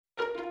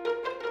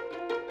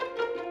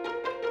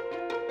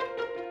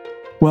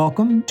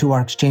Welcome to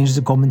our Exchanges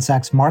at Goldman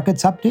Sachs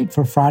Markets Update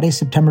for Friday,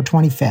 September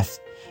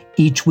 25th.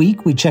 Each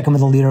week, we check in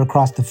with a leader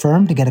across the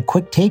firm to get a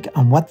quick take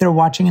on what they're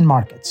watching in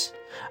markets.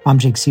 I'm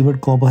Jake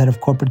Siewert, Global Head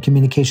of Corporate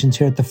Communications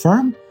here at the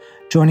firm.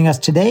 Joining us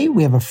today,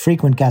 we have a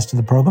frequent guest of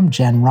the program,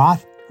 Jen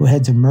Roth, who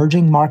heads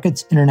Emerging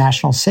Markets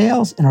International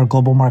Sales in our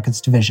Global Markets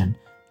Division.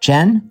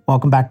 Jen,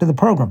 welcome back to the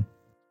program.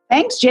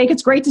 Thanks, Jake.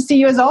 It's great to see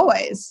you as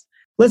always.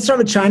 Let's start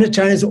with China.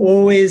 China's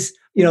always,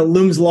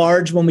 looms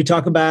large when we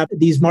talk about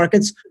these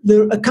markets.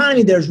 The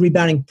economy there is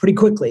rebounding pretty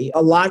quickly,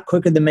 a lot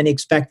quicker than many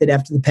expected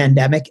after the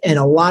pandemic, and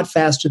a lot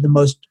faster than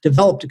most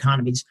developed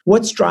economies.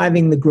 What's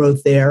driving the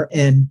growth there,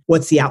 and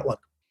what's the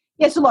outlook?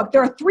 Yeah, so look,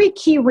 there are three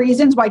key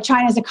reasons why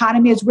China's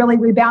economy has really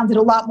rebounded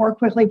a lot more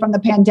quickly from the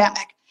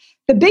pandemic.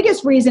 The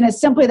biggest reason is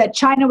simply that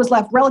China was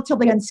left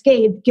relatively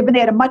unscathed, given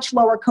they had a much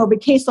lower COVID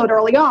caseload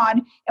early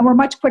on and were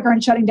much quicker in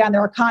shutting down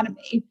their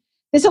economy.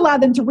 This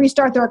allowed them to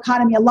restart their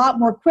economy a lot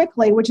more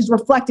quickly, which is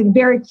reflected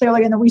very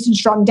clearly in the recent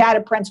strong data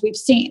prints we've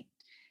seen.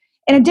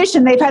 In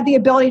addition, they've had the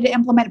ability to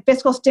implement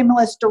fiscal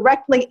stimulus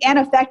directly and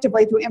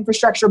effectively through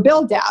infrastructure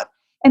build-out.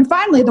 And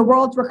finally, the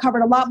world's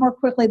recovered a lot more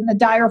quickly than the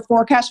dire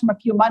forecast from a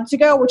few months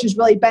ago, which has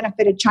really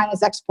benefited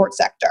China's export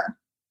sector.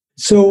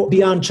 So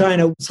beyond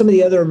China, some of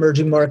the other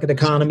emerging market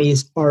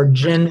economies are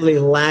generally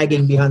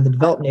lagging behind the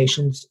developed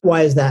nations.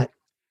 Why is that?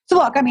 So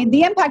look,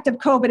 the impact of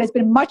COVID has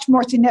been much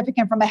more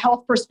significant from a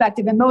health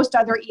perspective in most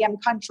other EM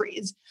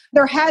countries.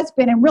 There has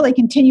been and really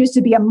continues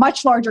to be a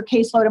much larger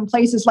caseload in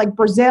places like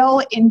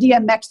Brazil, India,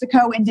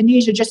 Mexico,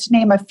 Indonesia, just to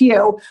name a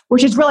few,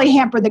 which has really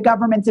hampered the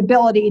government's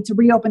ability to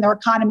reopen their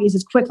economies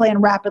as quickly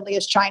and rapidly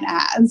as China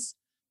has.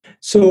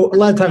 So a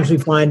lot of times we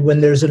find when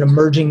there's an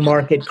emerging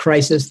market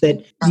crisis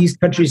that these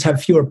countries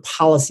have fewer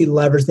policy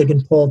levers they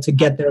can pull to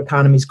get their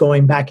economies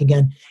going back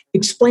again.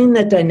 Explain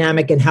that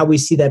dynamic and how we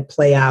see that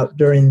play out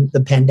during the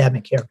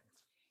pandemic here.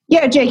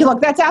 Yeah, Jake,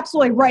 look, that's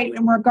absolutely right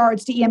in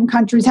regards to EM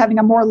countries having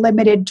a more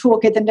limited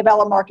toolkit than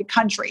developed market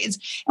countries.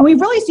 And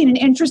we've really seen an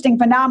interesting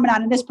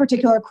phenomenon in this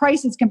particular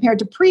crisis compared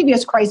to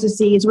previous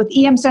crises, with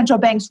EM central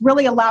banks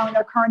really allowing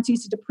their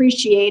currencies to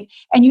depreciate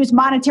and use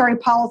monetary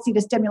policy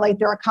to stimulate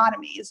their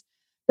economies.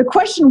 The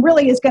question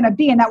really is going to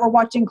be, and that we're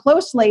watching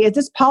closely, is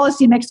this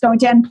policy mix going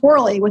to end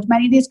poorly, with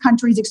many of these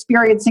countries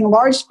experiencing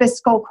large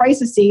fiscal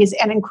crises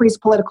and increased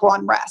political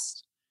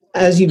unrest?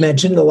 As you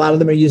mentioned, a lot of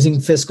them are using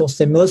fiscal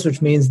stimulus, which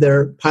means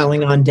they're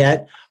piling on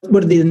debt.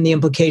 What are the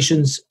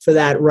implications for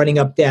that running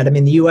up debt?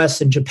 The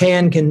U.S. and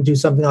Japan can do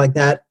something like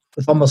that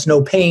with almost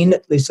no pain,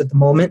 at least at the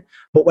moment.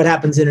 But what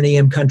happens in an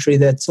EM country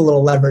that's a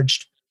little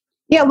leveraged?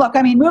 Yeah, look,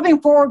 moving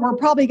forward, we're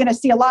probably going to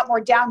see a lot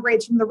more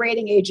downgrades from the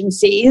rating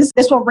agencies.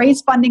 This will raise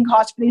funding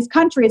costs for these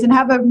countries and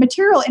have a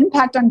material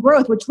impact on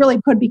growth, which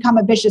really could become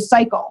a vicious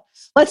cycle.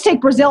 Let's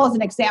take Brazil as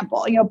an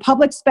example.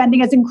 Public spending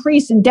has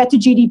increased and debt to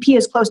GDP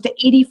is close to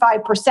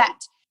 85%.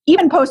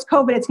 Even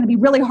post-COVID, it's going to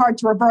be really hard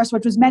to reverse,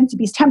 which was meant to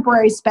be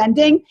temporary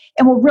spending,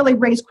 and will really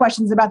raise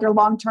questions about their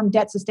long-term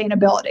debt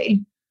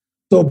sustainability.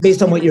 So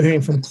based on what you're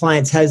hearing from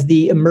clients, has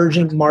the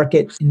emerging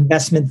market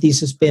investment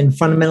thesis been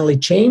fundamentally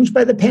changed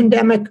by the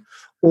pandemic,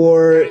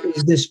 or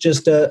is this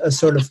just a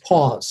sort of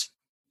pause?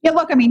 Yeah,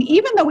 look,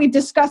 even though we've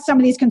discussed some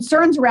of these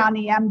concerns around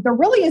EM, there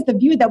really is the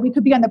view that we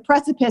could be on the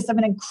precipice of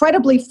an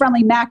incredibly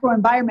friendly macro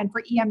environment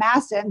for EM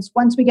assets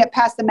once we get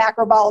past the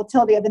macro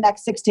volatility of the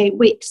next 6 to 8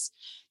 weeks.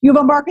 You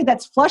have a market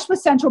that's flush with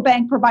central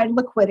bank provided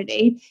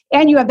liquidity,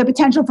 and you have the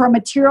potential for a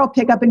material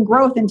pickup in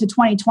growth into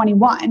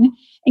 2021.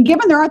 And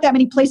given there aren't that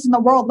many places in the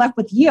world left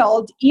with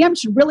yield, EM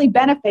should really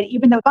benefit,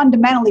 even though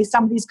fundamentally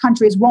some of these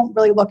countries won't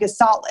really look as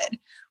solid.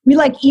 We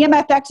like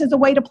EMFX as a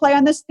way to play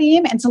on this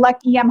theme and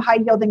select EM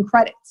high-yielding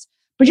credits.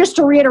 But just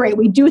to reiterate,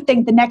 we do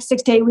think the next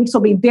 6 to 8 weeks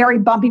will be very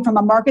bumpy from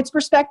a markets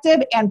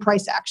perspective and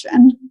price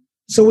action.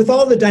 So with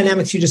all the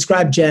dynamics you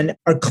described, Jen,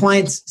 are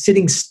clients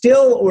sitting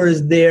still, or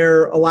is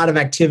there a lot of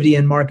activity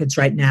in markets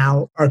right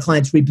now? Are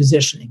clients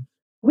repositioning?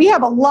 We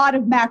have a lot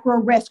of macro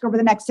risk over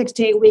the next 6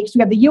 to 8 weeks. We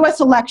have the U.S.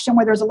 election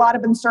where there's a lot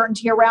of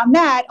uncertainty around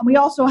that. And we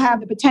also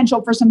have the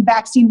potential for some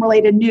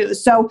vaccine-related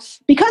news. So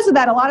because of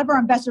that, a lot of our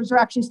investors are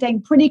actually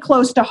staying pretty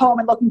close to home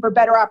and looking for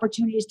better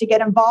opportunities to get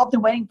involved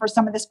and waiting for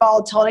some of this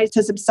volatility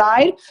to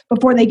subside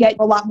before they get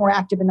a lot more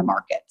active in the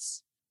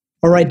markets.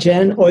 All right,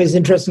 Jen, always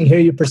interesting to hear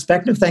your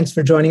perspective. Thanks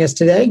for joining us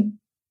today.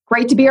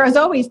 Great to be here as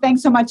always.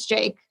 Thanks so much,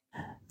 Jake.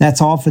 That's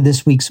all for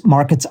this week's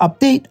Markets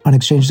Update on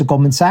Exchanges at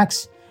Goldman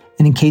Sachs.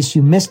 And in case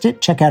you missed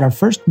it, check out our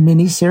first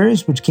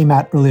mini-series, which came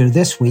out earlier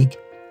this week.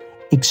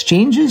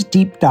 Exchanges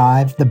Deep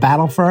Dive, The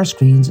Battle for Our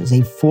Screens, is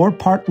a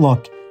 4-part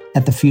look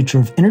at the future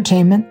of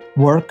entertainment,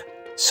 work,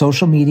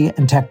 social media,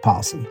 and tech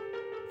policy.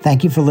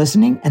 Thank you for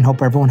listening and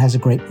hope everyone has a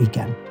great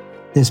weekend.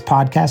 This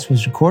podcast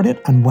was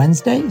recorded on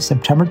Wednesday,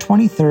 September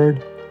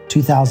 23rd,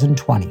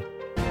 2020.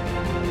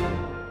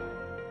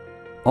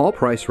 All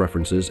price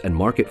references and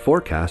market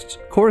forecasts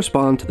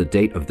correspond to the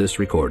date of this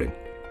recording.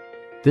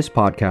 This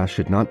podcast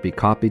should not be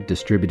copied,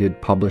 distributed,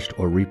 published,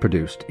 or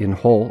reproduced in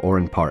whole or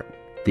in part.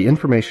 The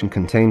information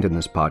contained in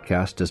this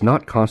podcast does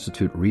not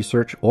constitute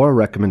research or a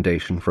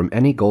recommendation from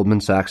any Goldman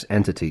Sachs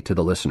entity to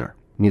the listener.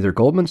 Neither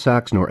Goldman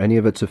Sachs nor any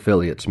of its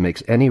affiliates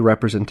makes any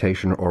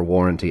representation or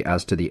warranty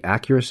as to the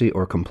accuracy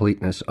or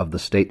completeness of the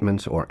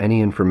statements or any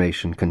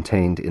information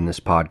contained in this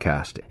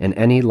podcast, and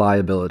any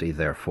liability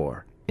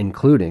therefore,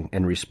 including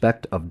in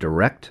respect of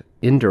direct,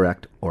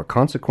 indirect, or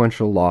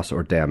consequential loss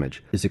or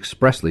damage, is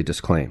expressly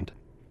disclaimed.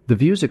 The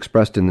views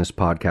expressed in this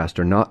podcast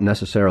are not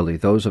necessarily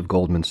those of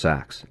Goldman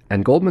Sachs,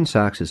 and Goldman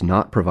Sachs is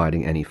not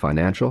providing any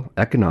financial,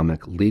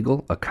 economic,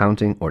 legal,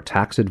 accounting, or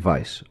tax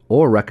advice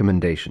or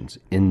recommendations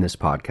in this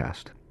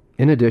podcast.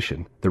 In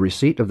addition, the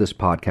receipt of this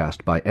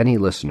podcast by any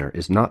listener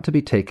is not to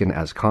be taken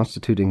as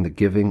constituting the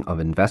giving of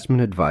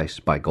investment advice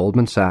by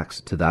Goldman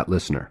Sachs to that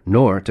listener,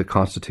 nor to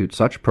constitute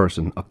such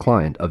person a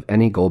client of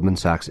any Goldman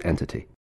Sachs entity.